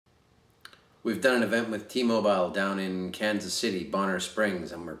We've done an event with T-Mobile down in Kansas City, Bonner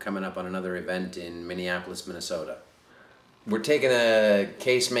Springs, and we're coming up on another event in Minneapolis, Minnesota. We're taking a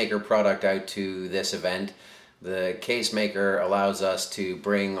Casemaker product out to this event. The Casemaker allows us to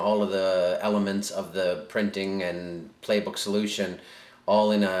bring all of the elements of the printing and PlayBook solution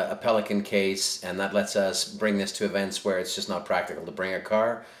all in a Pelican case, and that lets us bring this to events where it's just not practical to bring a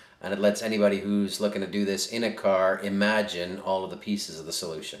car, and it lets anybody who's looking to do this in a car imagine all of the pieces of the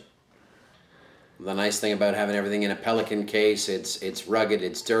solution. The nice thing about having everything in a Pelican case, it's rugged,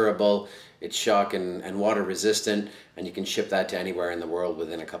 it's durable, it's shock and water resistant, and you can ship that to anywhere in the world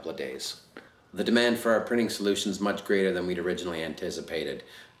within a couple of days. The demand for our printing solution is much greater than we'd originally anticipated.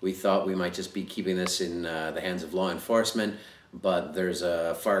 We thought we might just be keeping this in the hands of law enforcement, but there's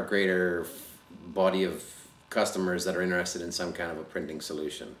a far greater body of customers that are interested in some kind of a printing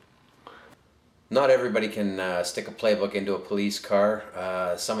solution. Not everybody can stick a PlayBook into a police car.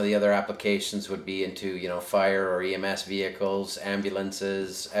 Some of the other applications would be into, fire or EMS vehicles,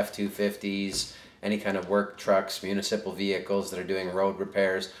 ambulances, F-250s, any kind of work trucks, municipal vehicles that are doing road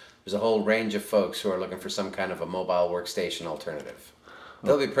repairs. There's a whole range of folks who are looking for some kind of a mobile workstation alternative.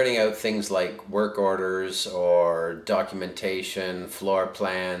 They'll be printing out things like work orders or documentation, floor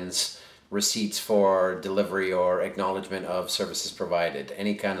plans, receipts for delivery or acknowledgement of services provided,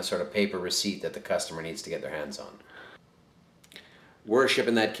 any kind of sort of paper receipt that the customer needs to get their hands on. We're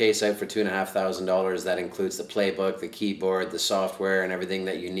shipping that case out for $2,500. That includes the PlayBook, the keyboard, the software, and everything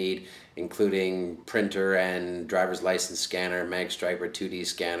that you need, including printer and driver's license scanner, MagStripe or 2D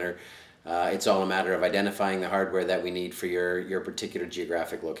scanner. It's all a matter of identifying the hardware that we need for your particular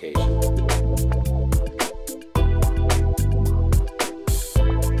geographic location.